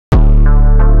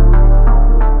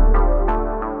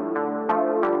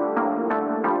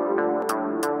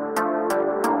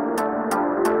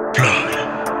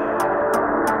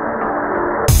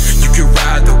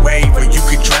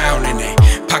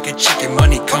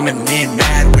coming in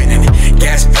mad winning.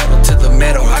 Gas pedal to the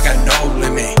metal, I got no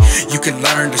limit. You can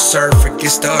learn to surf or get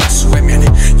stuck swimming.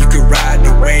 You can ride the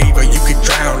wave or you can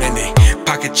drown in it.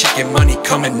 Pocket chicken money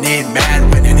coming in mad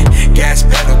winning. Gas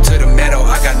pedal to the metal,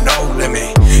 I got no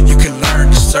limit. You can learn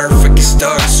to surf or get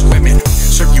stuck swimming.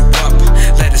 Serve you up,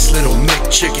 lettuce, little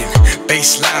McChicken.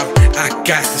 Bass loud, I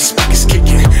got the speakers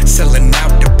kicking. Selling out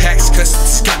the packs cause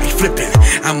it's got me flipping.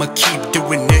 I'ma keep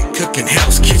doing it, cooking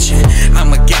Hell's Kitchen.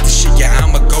 I'ma get the shit, yeah,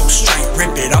 I'ma go straight.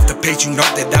 Rip it off the page, you know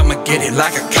that I'ma get it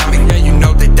like a comic. Yeah, you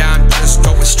know that I'm just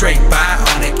going straight by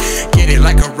on it. Get it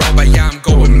like a robot, yeah, I'm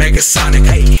going megasonic.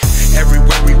 Hey,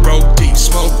 everywhere we roll deep,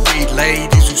 smoke weed,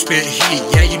 ladies who spit heat.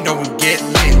 Yeah, you know we get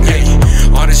lit, hey.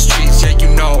 On the streets, yeah,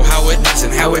 you know how it is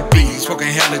and how it be.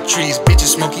 Smoking hella trees,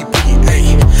 bitches, Smokky weed,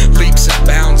 hey. Leaps and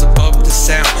bounds above the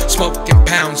sound, smoking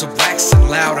pounds of wax and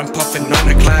loud. I'm puffing on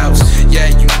the clouds. Yeah,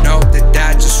 you know that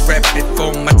I just rep it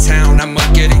for my town. I'ma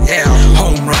get it, yeah,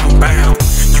 home run bound.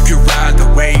 You can ride the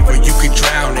wave or you can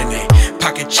drown in it.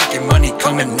 Pocket chicken money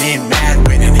coming in mad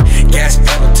winning. Gas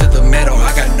pedal to the metal,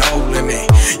 I got no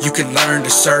limit. You can learn to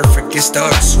surf or get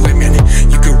stuck swimming.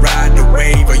 You can ride the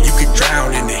wave or you can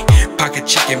drown in it. Pocket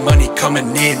chicken money coming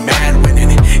in mad winning.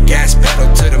 Gas pedal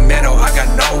to the metal, I got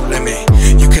no limit.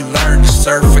 You can learn to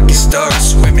surf or get stuck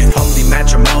swimming. Holy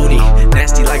matrimony,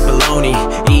 nasty like bologna.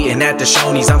 Eating at the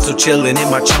Shoney's, I'm still chilling in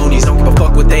my chonies. Don't give a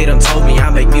fuck what they done told me. I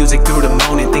make music through the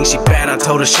moaning. Think she bad, I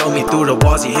told her show me through the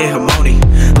walls, you hear her moaning.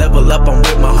 Level up, I'm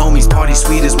with my homies. Party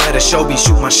sweet is where the show be.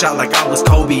 Shoot my shot like I was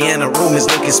Kobe. And the room is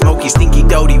looking smoky, stinky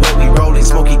doty. What we rolling,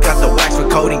 Smokky got the wax for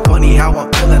coating. Funny how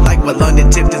I'm feeling like what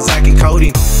London tipped and Zach and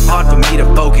coding. Hard for me to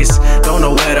focus, don't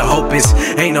know where the hope is.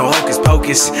 Ain't no hocus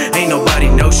pocus, ain't nobody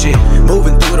know shit.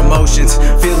 Moving through the motions,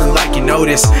 feeling like you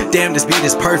notice. Damn, this beat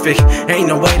is perfect, ain't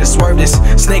no way to swerve this.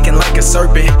 Snaking like a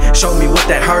serpent, show me what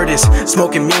that hurt is.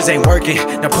 Smoking muse ain't working,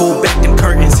 now pull back them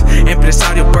curtains. Empty this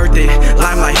audio birthday,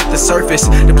 limelight hit the surface.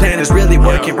 The plan is really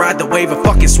working, ride the wave and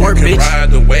fucking swerve, bitch. You can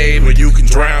ride the wave or you can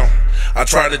drown. I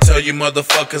try to tell you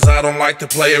motherfuckers I don't like to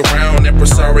play around.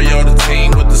 Impresario the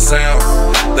team with the sound.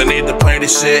 They need to play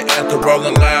this shit at the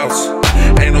Rolling Louds.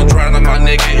 Ain't no drowning my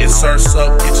nigga, it surfs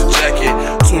up, get your jacket.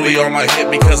 Toolie on my hip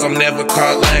because I'm never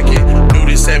caught lacking. Do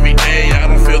this every day, I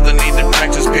don't feel the need to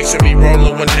practice. Picture me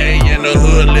rolling one day in the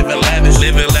hood, living lavish.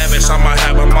 Living lavish, I'ma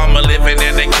have a mama living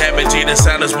in the cabbage. Eating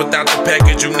salads without the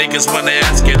package, you niggas wanna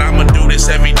ask it. I'ma do this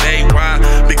every day, why?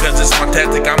 Because it's my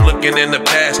tactic, I'm looking in the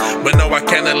past. But no, I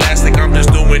can't elastic, I'm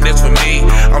just doing this for me.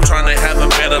 I'm trying to have a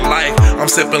better life. I'm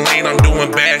sipping lean, I'm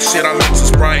doing bad shit, I'm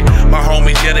mixing Sprite. My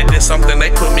homies, yeah, they did something,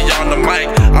 they put me on the mic.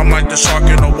 I'm like the shark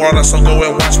in the water, so go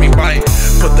and watch me bite.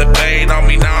 Put the bait on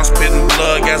me, now I'm spitting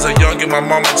blood. As a youngin', my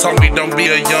mama told me don't be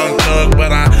a young thug.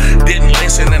 But I didn't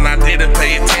listen and I didn't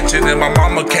pay attention. And my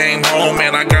mama came home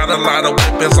and I got a lot of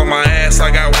whippings on my ass.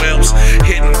 I got whelps,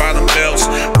 hitting by the belts.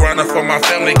 Grinding for my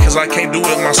family cause I can't do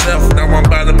it myself. Now I'm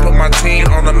about to put my team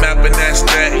on the map and that's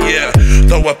that, yeah.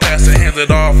 Throw a pass and hand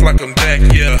it off like I'm back,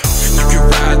 yeah. You can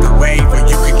ride the wave or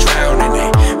you can drown in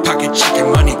it. Pocket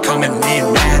chicken money coming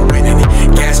in mad winning.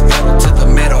 Gas pedal to the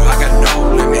metal, I got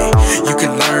no limit. You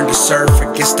can learn to surf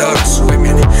or get stuck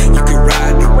swimming. You can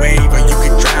ride the wave or